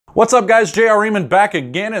What's up guys, Raymond back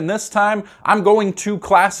again, and this time I'm going to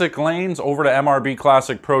Classic Lanes over to MRB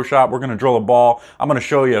Classic Pro Shop. We're going to drill a ball. I'm going to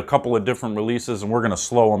show you a couple of different releases and we're going to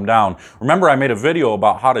slow them down. Remember, I made a video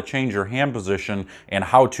about how to change your hand position and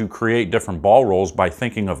how to create different ball rolls by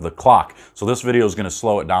thinking of the clock. So this video is going to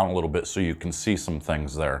slow it down a little bit so you can see some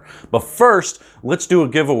things there. But first, let's do a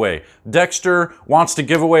giveaway. Dexter wants to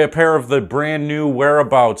give away a pair of the brand new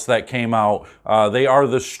Whereabouts that came out. They are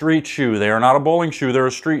the street shoe. They are not a bowling shoe, they're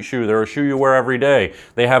a street shoe. They're a shoe you wear every day.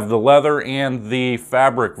 They have the leather and the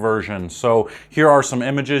fabric version. So here are some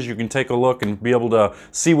images. You can take a look and be able to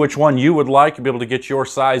see which one you would like. You'll be able to get your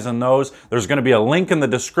size in those. There's going to be a link in the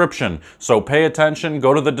description. So pay attention,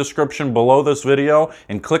 go to the description below this video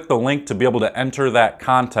and click the link to be able to enter that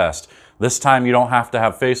contest. This time you don't have to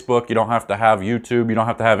have Facebook, you don't have to have YouTube, you don't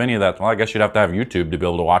have to have any of that. Well, I guess you'd have to have YouTube to be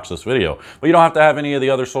able to watch this video. But you don't have to have any of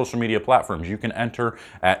the other social media platforms. You can enter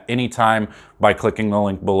at any time by clicking the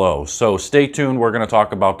link below. So stay tuned, we're going to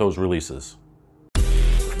talk about those releases.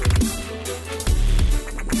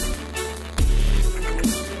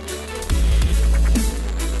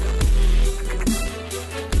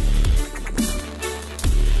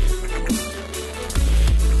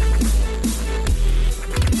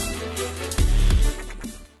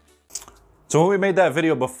 So when we made that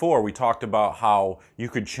video before, we talked about how you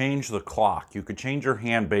could change the clock. You could change your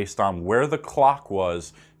hand based on where the clock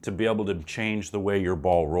was to be able to change the way your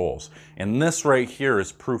ball rolls. And this right here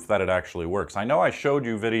is proof that it actually works. I know I showed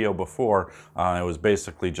you video before. It was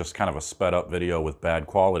basically just kind of a sped up video with bad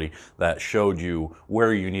quality that showed you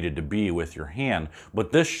where you needed to be with your hand.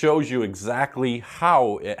 But this shows you exactly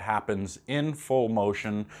how it happens in full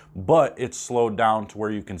motion, but it's slowed down to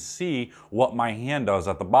where you can see what my hand does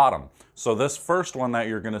at the bottom. So this first one that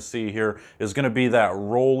you're going to see here is going to be that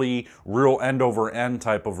rolly, real end over end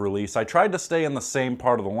type of release. I tried to stay in the same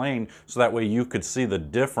part of the lane so that way you could see the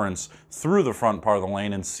difference through the front part of the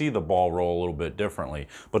lane and see the ball roll a little bit differently.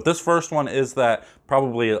 But this first one is that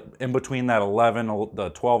probably in between that 11,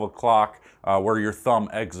 the 12 o'clock where your thumb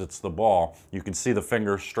exits the ball. You can see the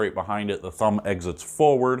finger straight behind it, the thumb exits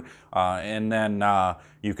forward, and then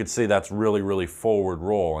you can see that's really forward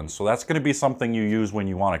roll. And so that's going to be something you use when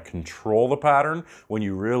you want to control the pattern, when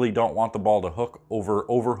you really don't want the ball to hook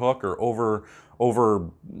overhook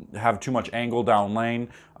or have too much angle down lane,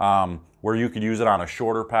 where you could use it on a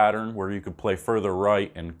shorter pattern, where you could play further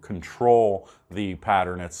right and control the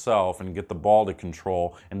pattern itself and get the ball to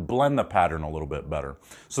control and blend the pattern a little bit better.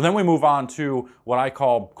 So then we move on to what I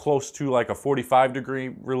call close to like a 45-degree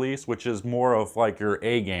release, which is more of like your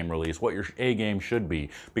A game release, what your A game should be.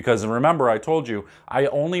 Because remember, I told you, I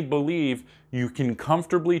only believe you can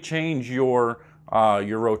comfortably change your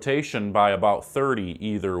rotation by about 30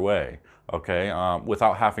 either way, okay,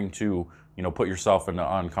 without having to put yourself in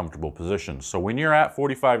an uncomfortable position. So when you're at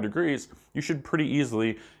 45 degrees, you should pretty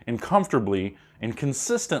easily and comfortably and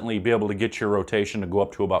consistently be able to get your rotation to go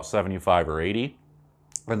up to about 75 or 80.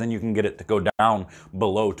 And then you can get it to go down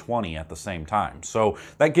below 20 at the same time. So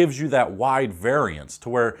that gives you that wide variance to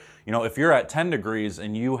where, if you're at 10 degrees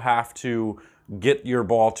and you have to get your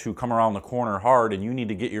ball to come around the corner hard and you need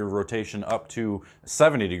to get your rotation up to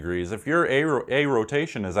 70 degrees. If your A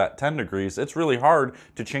rotation is at 10 degrees, it's really hard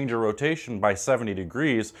to change your rotation by 70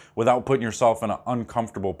 degrees without putting yourself in an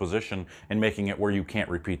uncomfortable position and making it where you can't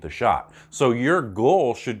repeat the shot. So your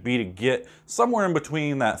goal should be to get somewhere in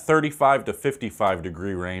between that 35 to 55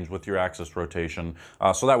 degree range with your axis rotation,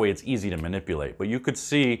 so that way it's easy to manipulate. But you could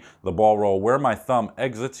see the ball roll where my thumb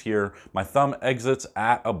exits here. My thumb exits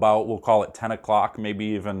at about, we'll call it 10 o'clock, maybe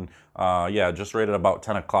even, yeah, just right at about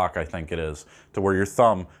 10 o'clock, I think it is, to where your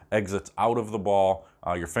thumb exits out of the ball.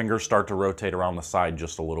 Your fingers start to rotate around the side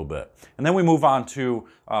just a little bit. And then we move on to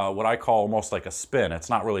what I call almost like a spin. It's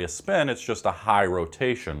not really a spin, it's just a high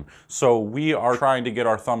rotation. So we are trying to get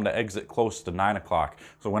our thumb to exit close to 9 o'clock.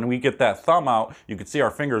 So when we get that thumb out, you can see our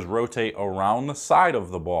fingers rotate around the side of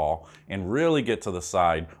the ball and really get to the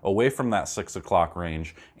side, away from that 6 o'clock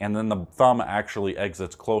range. And then the thumb actually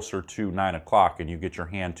exits closer to 9 o'clock and you get your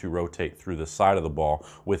hand to rotate through the side of the ball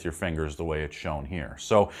with your fingers the way it's shown here.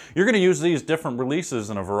 So you're going to use these different releases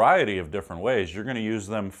in a variety of different ways. You're going to use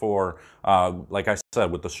them for, like I said,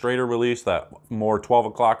 with the straighter release, that more 12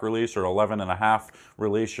 o'clock release or 11 and a half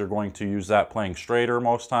release, you're going to use that playing straighter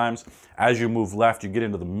most times. As you move left, you get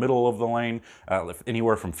into the middle of the lane,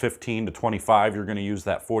 anywhere from 15 to 25, you're going to use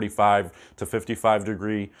that 45 to 55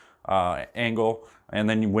 degree angle. And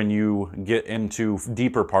then when you get into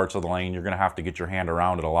deeper parts of the lane, you're going to have to get your hand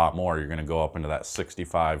around it a lot more. You're going to go up into that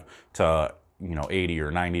 65 to 80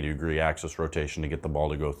 or 90 degree axis rotation to get the ball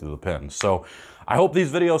to go through the pin. So I hope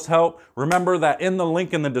these videos help. Remember that in the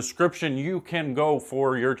link in the description, you can go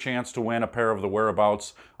for your chance to win a pair of the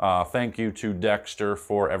Whereabouts. Thank you to Dexter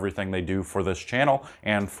for everything they do for this channel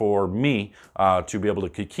and for me to be able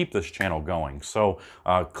to keep this channel going. So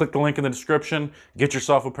click the link in the description, get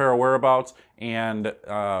yourself a pair of Whereabouts, and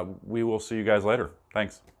we will see you guys later.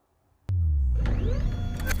 Thanks.